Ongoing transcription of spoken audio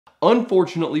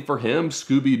Unfortunately for him,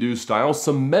 Scooby-Doo style,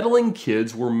 some meddling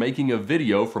kids were making a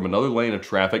video from another lane of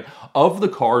traffic of the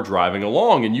car driving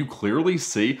along, and you clearly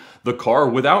see the car,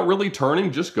 without really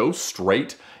turning, just go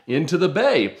straight into the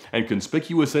bay. And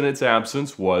conspicuous in its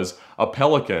absence was a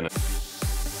pelican.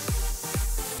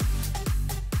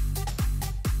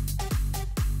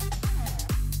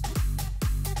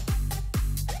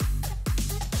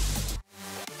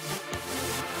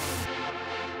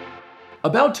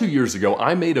 About 2 years ago,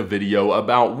 I made a video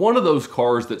about one of those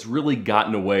cars that's really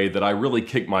gotten away that I really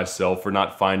kicked myself for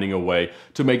not finding a way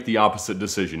to make the opposite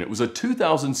decision. It was a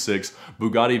 2006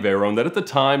 Bugatti Veyron that at the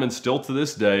time, and still to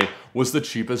this day, was the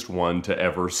cheapest one to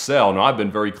ever sell. Now, I've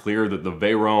been very clear that the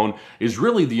Veyron is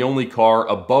really the only car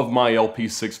above my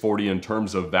LP640 in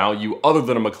terms of value, other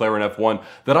than a McLaren F1,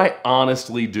 that I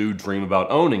honestly do dream about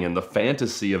owning. And the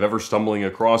fantasy of ever stumbling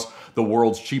across the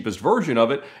world's cheapest version of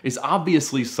it is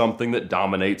obviously something that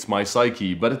dominates my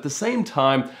psyche. But at the same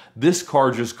time, this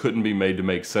car just couldn't be made to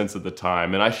make sense at the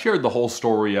time. And I shared the whole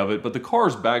story of it, but the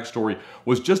car's backstory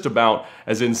was just about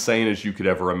as insane as you could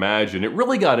ever imagine. It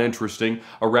really got interesting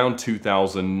around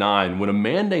 2009 when a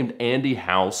man named Andy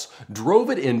House drove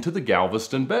it into the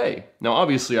Galveston Bay. Now,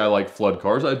 obviously I like flood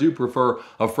cars. I do prefer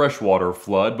a freshwater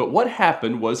flood, but what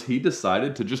happened was he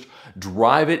decided to just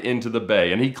drive it into the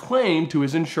bay, and he claimed to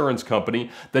his insurance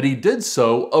company that he did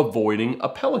so avoiding a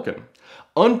pelican.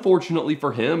 Unfortunately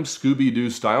for him, Scooby-Doo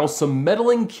style, some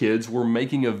meddling kids were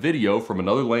making a video from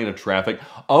another lane of traffic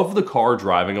of the car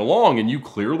driving along, and you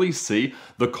clearly see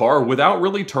the car, without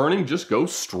really turning, just go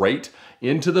straight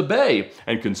into the bay.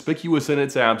 And conspicuous in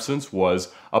its absence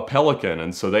was a pelican.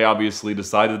 And so they obviously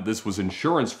decided this was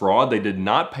insurance fraud. They did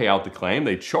not pay out the claim.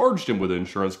 They charged him with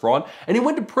insurance fraud, and he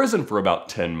went to prison for about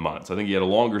 10 months. I think he had a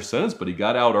longer sentence, but he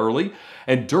got out early.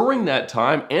 And during that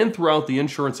time, and throughout the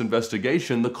insurance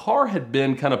investigation, the car had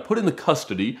been kind of put in the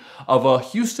custody of a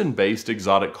Houston-based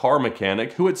exotic car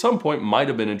mechanic who at some point might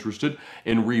have been interested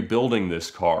in rebuilding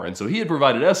this car. And so he had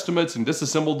provided estimates and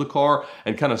disassembled the car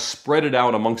and kind of spread it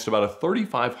out amongst about a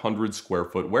 3,500 square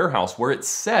foot warehouse where it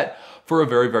sat for a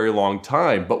very, very long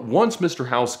time. But once Mr.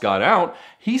 House got out,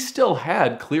 he still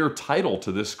had clear title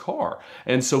to this car.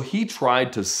 And so he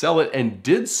tried to sell it and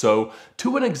did so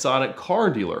to an exotic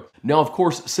car dealer. Now, of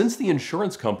course, since the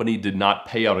insurance company did not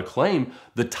pay out a claim,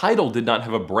 the title did not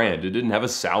have a brand. It didn't have a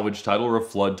salvage title or a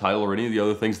flood title or any of the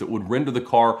other things that would render the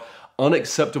car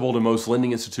unacceptable to most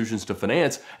lending institutions to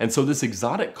finance. And so this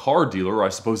exotic car dealer, or I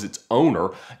suppose its owner,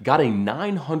 got a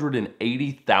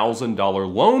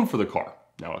 $980,000 loan for the car.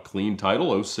 Now, a clean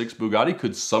title, 06 Bugatti,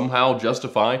 could somehow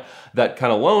justify that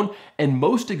kind of loan, and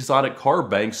most exotic car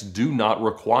banks do not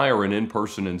require an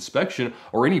in-person inspection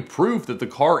or any proof that the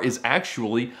car is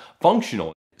actually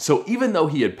functional. So even though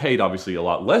he had paid obviously a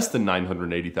lot less than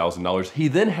 $980,000, he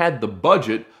then had the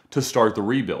budget to start the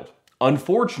rebuild.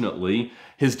 Unfortunately,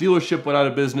 his dealership went out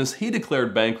of business, he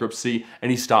declared bankruptcy,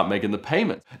 and he stopped making the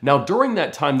payments. Now, during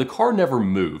that time, the car never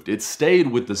moved. It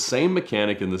stayed with the same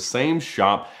mechanic in the same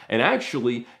shop, and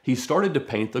actually, he started to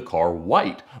paint the car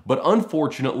white. But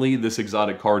unfortunately, this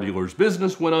exotic car dealer's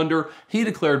business went under, he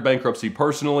declared bankruptcy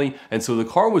personally, and so the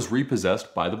car was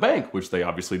repossessed by the bank, which they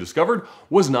obviously discovered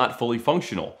was not fully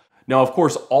functional. Now, of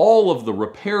course, all of the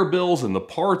repair bills and the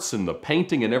parts and the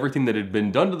painting and everything that had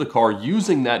been done to the car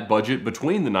using that budget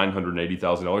between the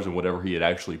 $980,000 and whatever he had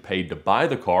actually paid to buy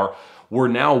the car were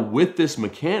now with this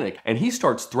mechanic. And he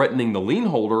starts threatening the lien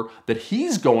holder that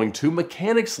he's going to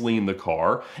mechanics lien the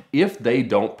car if they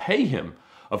don't pay him.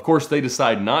 Of course, they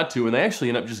decide not to, and they actually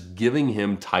end up just giving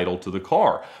him title to the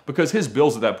car because his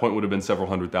bills at that point would have been several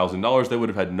 $100,000. They would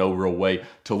have had no real way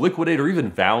to liquidate or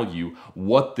even value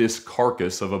what this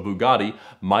carcass of a Bugatti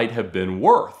might have been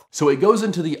worth. So it goes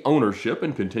into the ownership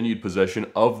and continued possession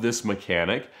of this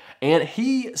mechanic, and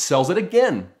he sells it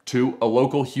again to a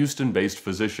local Houston-based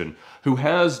physician who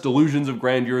has delusions of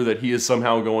grandeur that he is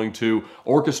somehow going to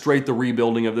orchestrate the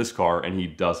rebuilding of this car, and he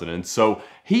doesn't. And so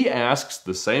he asks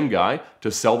the same guy to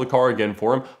sell the car again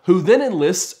for him, who then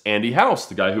enlists Andy House,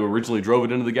 the guy who originally drove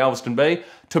it into the Galveston Bay,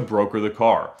 to broker the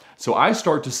car. So I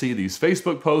start to see these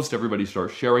Facebook posts, everybody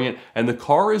starts sharing it, and the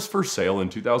car is for sale in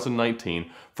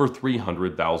 2019 for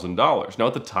 $300,000. Now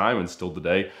at the time, and still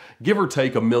today, give or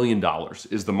take $1 million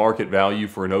is the market value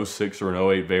for an 06 or an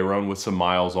 08 Veyron with some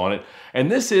miles on it.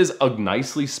 And this is a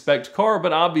nicely spec'd car,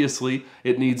 but obviously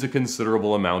it needs a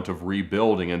considerable amount of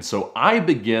rebuilding. And so I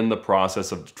begin the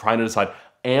process of trying to decide,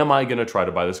 am I gonna try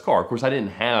to buy this car? Of course, I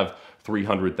didn't have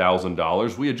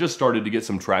 $300,000. We had just started to get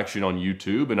some traction on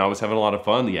YouTube and I was having a lot of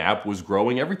fun. The app was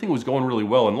growing. Everything was going really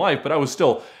well in life, but I was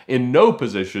still in no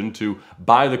position to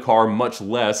buy the car, much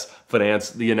less finance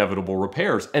the inevitable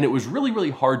repairs. And it was really, really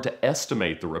hard to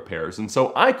estimate the repairs. And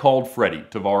so I called Freddie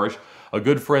Tavares, a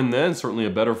good friend then, certainly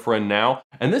a better friend now.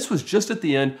 And this was just at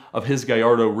the end of his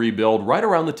Gallardo rebuild, right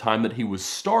around the time that he was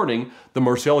starting the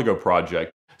Murcielago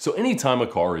project. So anytime a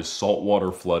car is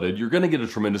saltwater flooded, you're gonna get a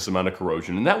tremendous amount of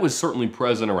corrosion. And that was certainly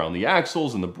present around the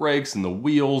axles and the brakes and the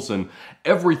wheels and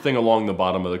everything along the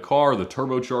bottom of the car, the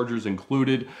turbochargers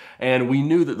included. And we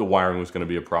knew that the wiring was gonna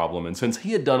be a problem. And since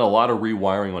he had done a lot of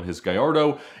rewiring on his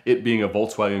Gallardo, it being a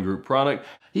Volkswagen Group product,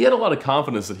 he had a lot of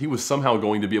confidence that he was somehow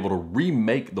going to be able to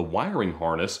remake the wiring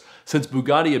harness, since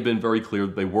Bugatti had been very clear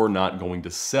that they were not going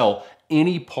to sell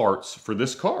any parts for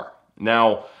this car.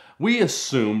 Now, we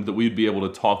assumed that we'd be able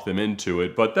to talk them into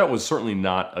it, but that was certainly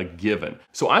not a given.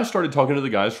 So I started talking to the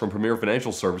guys from Premier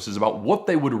Financial Services about what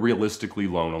they would realistically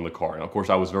loan on the car. And of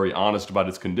course, I was very honest about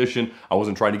its condition. I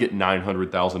wasn't trying to get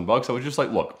 $900,000. I was just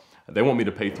like, look, they want me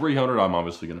to pay $300. I'm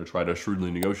obviously going to try to shrewdly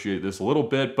negotiate this a little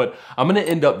bit, but I'm going to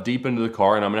end up deep into the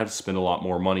car and I'm going to have to spend a lot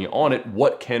more money on it.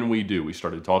 What can we do? We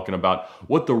started talking about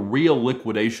what the real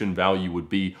liquidation value would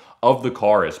be of the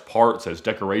car as parts, as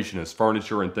decoration, as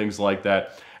furniture, and things like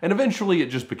that. And eventually it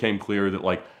just became clear that,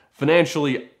 like,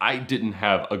 financially, I didn't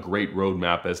have a great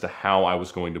roadmap as to how I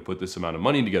was going to put this amount of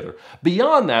money together.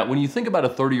 Beyond that, when you think about a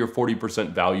 30 or 40%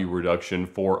 value reduction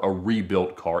for a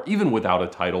rebuilt car, even without a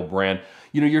title brand,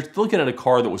 you're looking at a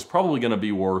car that was probably going to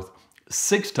be worth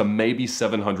 $600,000 to maybe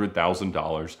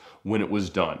 $700,000 when it was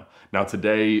done. Now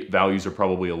today, values are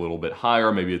probably a little bit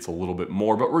higher, maybe it's a little bit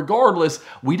more, but regardless,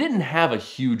 we didn't have a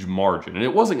huge margin and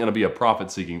it wasn't gonna be a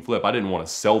profit-seeking flip. I didn't wanna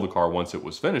sell the car once it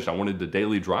was finished. I wanted to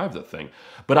daily drive the thing.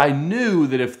 But I knew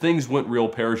that if things went real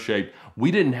pear-shaped,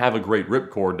 we didn't have a great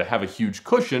ripcord to have a huge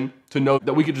cushion to know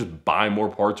that we could just buy more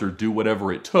parts or do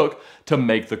whatever it took to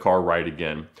make the car right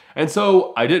again. And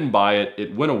so I didn't buy it,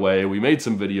 it went away, we made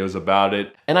some videos about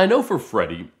it, and I know for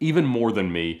Freddie, even more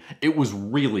than me, it was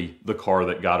really the car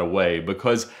that got away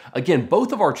because, again,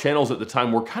 both of our channels at the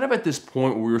time were kind of at this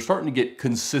point where we were starting to get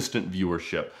consistent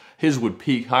viewership. His would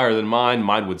peak higher than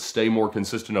mine would stay more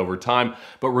consistent over time,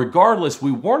 but regardless,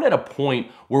 we weren't at a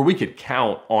point where we could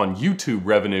count on YouTube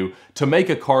revenue to make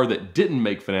a car that didn't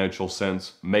make financial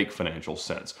sense make financial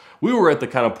sense. We were at the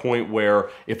kind of point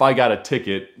where if I got a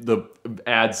ticket, the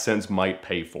AdSense might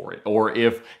pay for it, or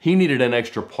if he needed an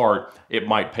extra part, it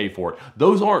might pay for it.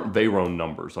 Those aren't Veyron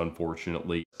numbers,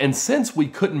 unfortunately. And since we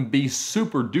couldn't be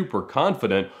super duper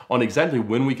confident on exactly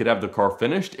when we could have the car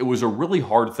finished, it was a really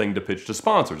hard thing to pitch to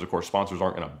sponsors. Of course, sponsors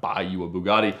aren't gonna buy you a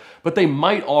Bugatti, but they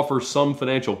might offer some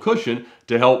financial cushion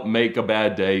to help make a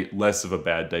bad day less of a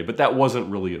bad day. But that wasn't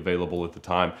really available at the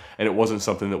time, and it wasn't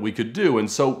something that we could do. And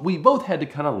so we both had to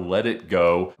kind of let it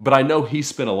go. But I know he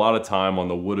spent a lot of time on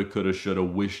the woulda, coulda, shoulda,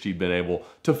 wished he'd been able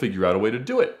to figure out a way to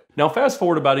do it. Now, fast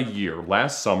forward about a year,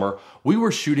 last summer, we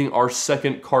were shooting our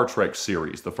second Car Trek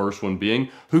series. The first one being,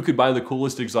 who could buy the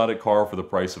coolest exotic car for the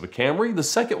price of a Camry? The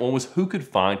second one was, who could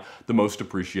find the most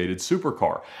appreciated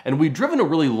supercar? And we'd driven a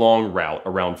really long route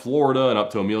around Florida and up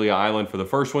to Amelia Island for the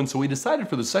first one, so we decided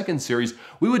for the second series,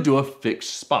 we would do a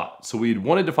fixed spot. So we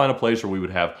wanted to find a place where we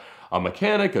would have a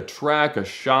mechanic, a track, a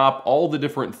shop, all the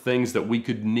different things that we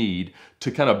could need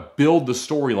to kind of build the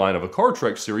storyline of a Car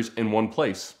Trek series in one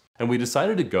place. And we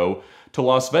decided to go to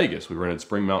Las Vegas. We rented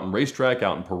Spring Mountain Racetrack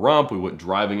out in Pahrump. We went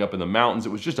driving up in the mountains.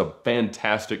 It was just a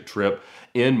fantastic trip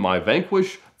in my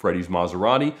Vanquish, Freddie's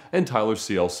Maserati, and Tyler's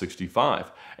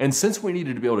CL65. And since we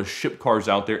needed to be able to ship cars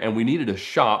out there and we needed a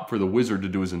shop for the wizard to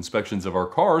do his inspections of our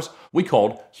cars, we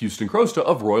called Houston Crosta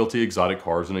of Royalty Exotic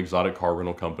Cars, an exotic car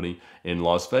rental company in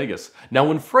Las Vegas. Now,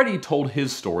 when Freddie told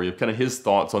his story of kind of his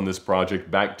thoughts on this project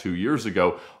back 2 years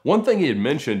ago, one thing he had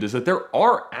mentioned is that there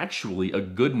are actually a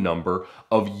good number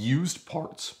of used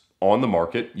parts on the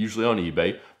market, usually on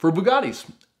eBay, for Bugattis.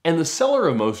 And the seller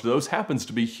of most of those happens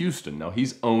to be Houston. Now,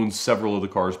 he's owned several of the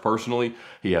cars personally.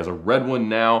 He has a red one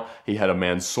now. He had a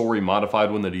Mansouri modified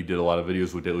one that he did a lot of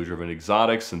videos with Daily Driven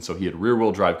Exotics, and so he had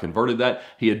rear-wheel drive converted that.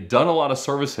 He had done a lot of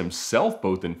service himself,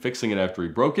 both in fixing it after he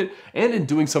broke it and in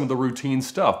doing some of the routine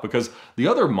stuff, because the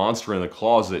other monster in the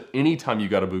closet, anytime you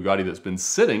got a Bugatti that's been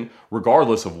sitting,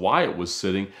 regardless of why it was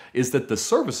sitting, is that the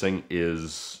servicing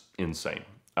is insane.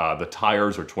 The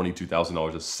tires are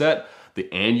 $22,000 a set. The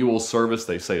annual service,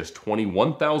 they say, is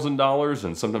 $21,000,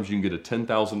 and sometimes you can get a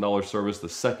 $10,000 service the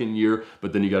second year,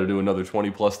 but then you got to do another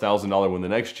 $20,000+ one the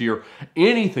next year.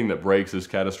 Anything that breaks is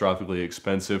catastrophically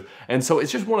expensive, and so it's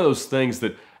just one of those things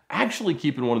that actually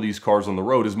keeping one of these cars on the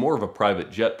road is more of a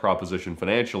private jet proposition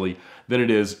financially than it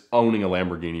is owning a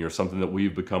Lamborghini or something that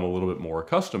we've become a little bit more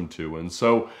accustomed to. And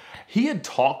so he had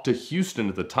talked to Houston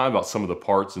at the time about some of the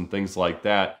parts and things like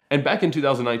that. And back in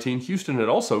 2019, Houston had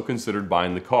also considered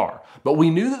buying the car. But we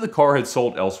knew that the car had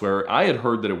sold elsewhere. I had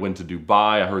heard that it went to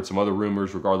Dubai. I heard some other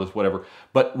rumors, regardless, whatever.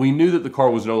 But we knew that the car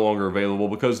was no longer available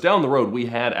because down the road, we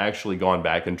had actually gone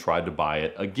back and tried to buy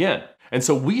it again. And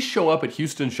so we show up at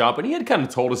Houston's shop, and he had kind of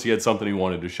told us he had something he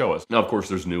wanted to show us. Now, of course,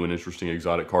 there's new and interesting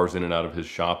exotic cars in and out of his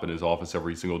shop and his office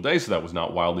every single day, so that was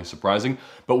not wildly surprising.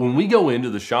 But when we go into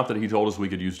the shop that he told us we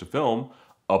could use to film,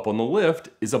 up on the lift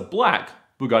is a black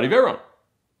Bugatti Veyron.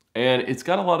 And it's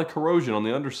got a lot of corrosion on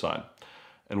the underside.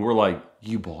 And we're like,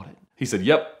 you bought it? He said,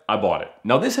 yep, I bought it.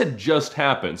 Now this had just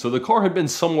happened, so the car had been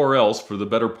somewhere else for the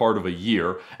better part of a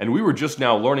year, and we were just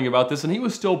now learning about this, and he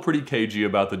was still pretty cagey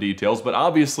about the details, but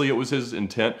obviously it was his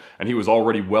intent, and he was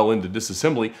already well into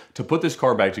disassembly, to put this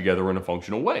car back together in a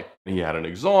functional way. He had an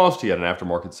exhaust, he had an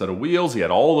aftermarket set of wheels, he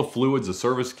had all the fluids, a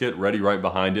service kit ready right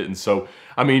behind it, and so,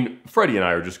 I mean, Freddie and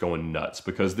I are just going nuts,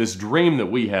 because this dream that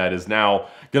we had is now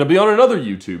gonna be on another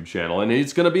YouTube channel, and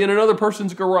it's gonna be in another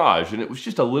person's garage, and it was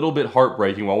just a little bit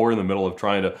heartbreaking while we're in the middle of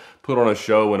trying to put on a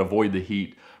show and avoid the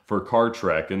heat for Car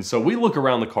Trek. And so we look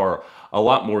around the car a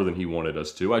lot more than he wanted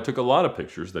us to. I took a lot of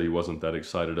pictures that he wasn't that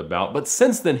excited about, but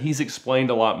since then he's explained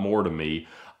a lot more to me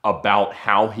about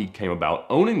how he came about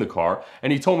owning the car,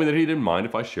 and he told me that he didn't mind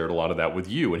if I shared a lot of that with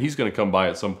you, and he's going to come by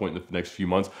at some point in the next few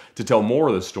months to tell more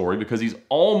of the story, because he's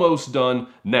almost done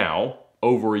now,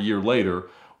 over a year later,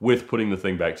 with putting the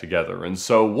thing back together. And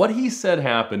so what he said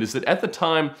happened is that at the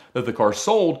time that the car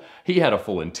sold, he had a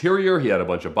full interior, he had a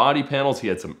bunch of body panels, he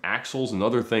had some axles and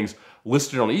other things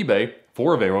listed on eBay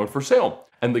for a Veyron for sale.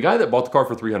 And the guy that bought the car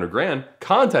for 300 grand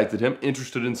contacted him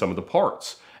interested in some of the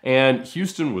parts. And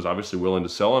Houston was obviously willing to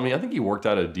sell him. I think he worked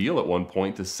out a deal at one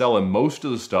point to sell him most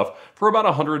of the stuff for about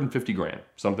 150 grand,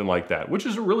 something like that, which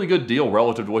is a really good deal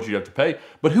relative to what you'd have to pay.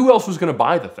 But who else was gonna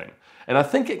buy the thing? And I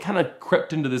think it kind of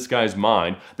crept into this guy's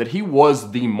mind that he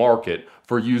was the market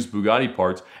for used Bugatti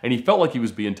parts, and he felt like he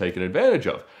was being taken advantage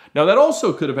of. Now that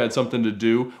also could have had something to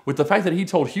do with the fact that he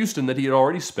told Houston that he had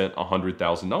already spent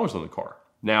 $100,000 on the car.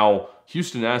 Now,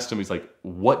 Houston asked him, he's like,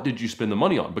 what did you spend the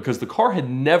money on? Because the car had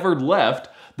never left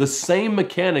the same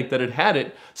mechanic that had had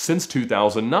it since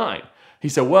 2009. He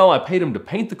said, well, I paid him to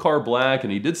paint the car black,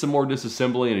 and he did some more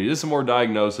disassembly, and he did some more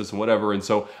diagnosis and whatever, and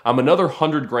so I'm another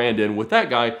 100 grand in with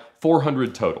that guy,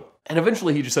 400 total. And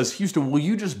eventually he just says, Houston, will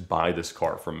you just buy this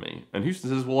car from me? And Houston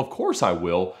says, well, of course I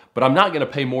will, but I'm not gonna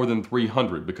pay more than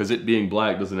 300 because it being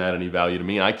black doesn't add any value to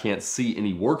me, and I can't see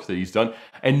any work that he's done.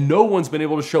 And no one's been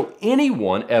able to show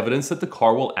anyone evidence that the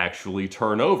car will actually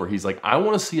turn over. He's like, I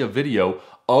wanna see a video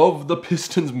of the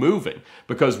pistons moving,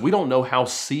 because we don't know how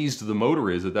seized the motor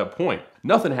is at that point.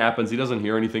 Nothing happens, he doesn't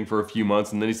hear anything for a few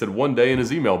months, and then he said one day in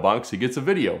his email box he gets a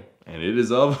video, and it is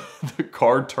of the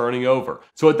car turning over.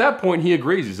 So at that point he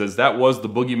agrees. He says that was the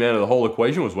boogeyman of the whole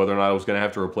equation, was whether or not I was gonna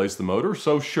have to replace the motor,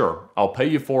 so sure, I'll pay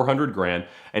you 400 grand,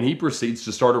 and he proceeds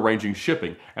to start arranging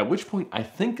shipping, at which point I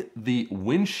think the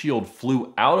windshield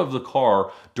flew out of the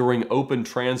car during open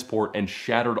transport and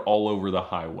shattered all over the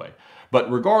highway. But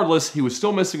regardless, he was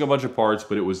still missing a bunch of parts,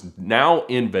 but it was now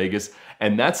in Vegas,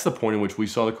 and that's the point in which we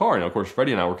saw the car. Now, of course,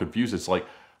 Freddie and I were confused. It's like,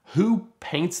 who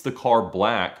paints the car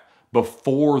black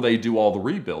before they do all the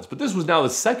rebuilds? But this was now the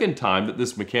second time that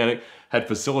this mechanic had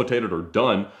facilitated or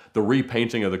done the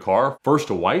repainting of the car, first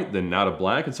to white, then now to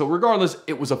black. And so regardless,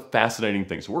 it was a fascinating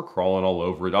thing. So we're crawling all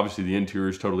over it. Obviously, the interior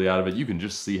is totally out of it. You can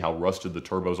just see how rusted the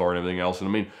turbos are and everything else. And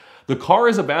I mean, the car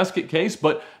is a basket case,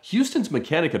 but Houston's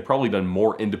mechanic had probably done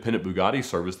more independent Bugatti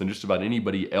service than just about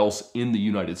anybody else in the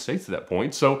United States at that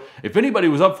point. So if anybody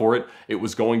was up for it, it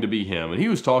was going to be him. And he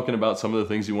was talking about some of the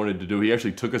things he wanted to do. He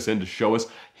actually took us in to show us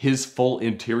his full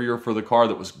interior for the car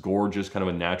that was gorgeous, kind of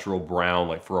a natural brown,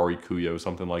 like Ferrari Cuyo,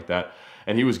 something like that.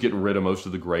 And he was getting rid of most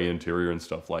of the gray interior and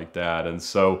stuff like that. And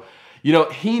so, you know,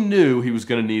 he knew he was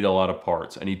going to need a lot of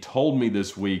parts. And he told me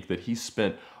this week that he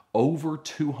spent over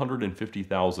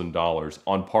 $250,000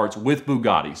 on parts with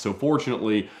Bugatti. So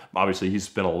fortunately, obviously he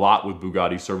spent a lot with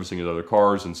Bugatti servicing his other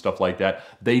cars and stuff like that.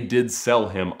 They did sell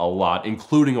him a lot,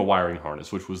 including a wiring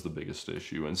harness, which was the biggest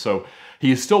issue. And so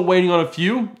he is still waiting on a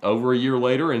few over a year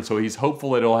later. And so he's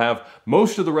hopeful that he'll have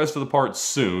most of the rest of the parts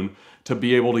soon to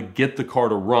be able to get the car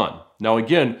to run. Now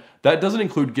again, that doesn't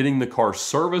include getting the car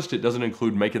serviced. It doesn't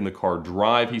include making the car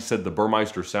drive. He said the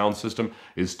Burmeister sound system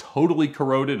is totally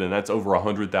corroded, and that's over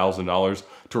 $100,000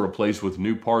 to replace with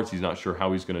new parts. He's not sure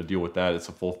how he's gonna deal with that. It's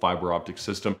a full fiber optic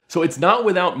system. So it's not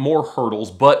without more hurdles,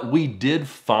 but we did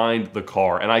find the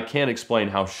car, and I can't explain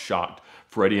how shocked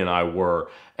Freddie and I were.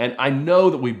 And I know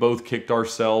that we both kicked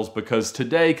ourselves because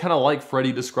today, kind of like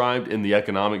Freddie described in the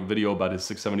economic video about his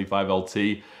 675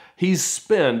 LT, he's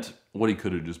spent what he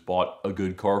could have just bought a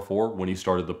good car for when he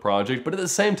started the project. But at the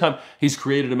same time, he's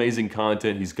created amazing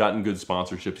content, he's gotten good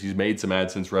sponsorships, he's made some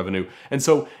AdSense revenue. And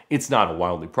so it's not a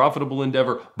wildly profitable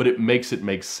endeavor, but it makes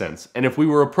sense. And if we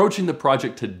were approaching the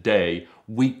project today,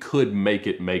 we could make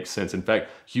it make sense. In fact,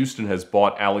 Houston has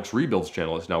bought Alex Rebuild's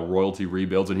channel. It's now Royalty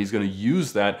Rebuilds, and he's gonna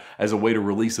use that as a way to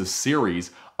release a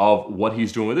series of what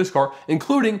he's doing with this car,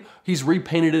 including he's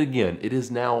repainted it again. It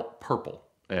is now purple.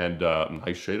 And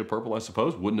nice shade of purple, I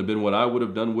suppose. Wouldn't have been what I would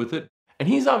have done with it. And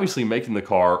he's obviously making the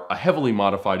car a heavily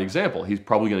modified example. He's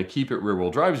probably gonna keep it rear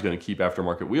wheel drive. He's gonna keep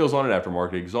aftermarket wheels on it,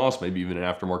 aftermarket exhaust, maybe even an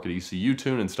aftermarket ECU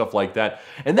tune and stuff like that.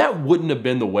 And that wouldn't have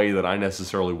been the way that I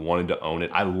necessarily wanted to own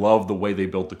it. I love the way they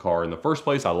built the car in the first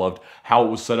place. I loved how it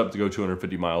was set up to go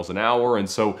 250 miles an hour. And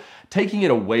so taking it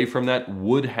away from that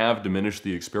would have diminished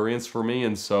the experience for me.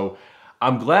 And so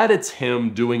I'm glad it's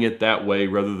him doing it that way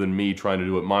rather than me trying to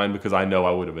do it mine, because I know I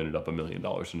would have ended up $1 million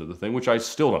into the thing, which I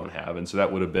still don't have. And so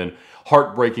that would have been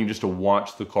heartbreaking just to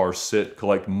watch the car sit,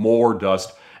 collect more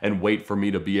dust, and wait for me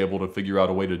to be able to figure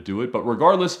out a way to do it. But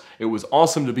regardless, it was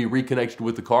awesome to be reconnected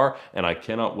with the car, and I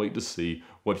cannot wait to see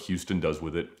what Houston does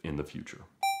with it in the future.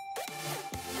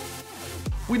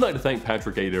 We'd like to thank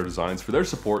Patrick Adair Designs for their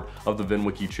support of the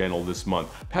VINwiki channel this month.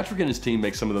 Patrick and his team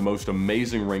make some of the most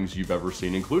amazing rings you've ever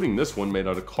seen, including this one made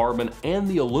out of carbon and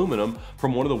the aluminum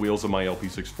from one of the wheels of my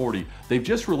LP640. They've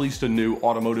just released a new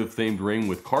automotive themed ring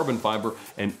with carbon fiber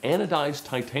and anodized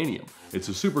titanium. It's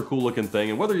a super cool looking thing,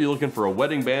 and whether you're looking for a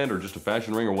wedding band or just a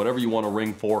fashion ring or whatever you want a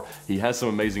ring for, he has some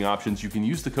amazing options. You can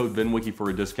use the code VINwiki for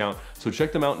a discount, so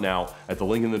check them out now at the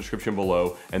link in the description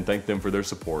below, and thank them for their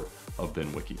support of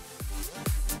VINwiki.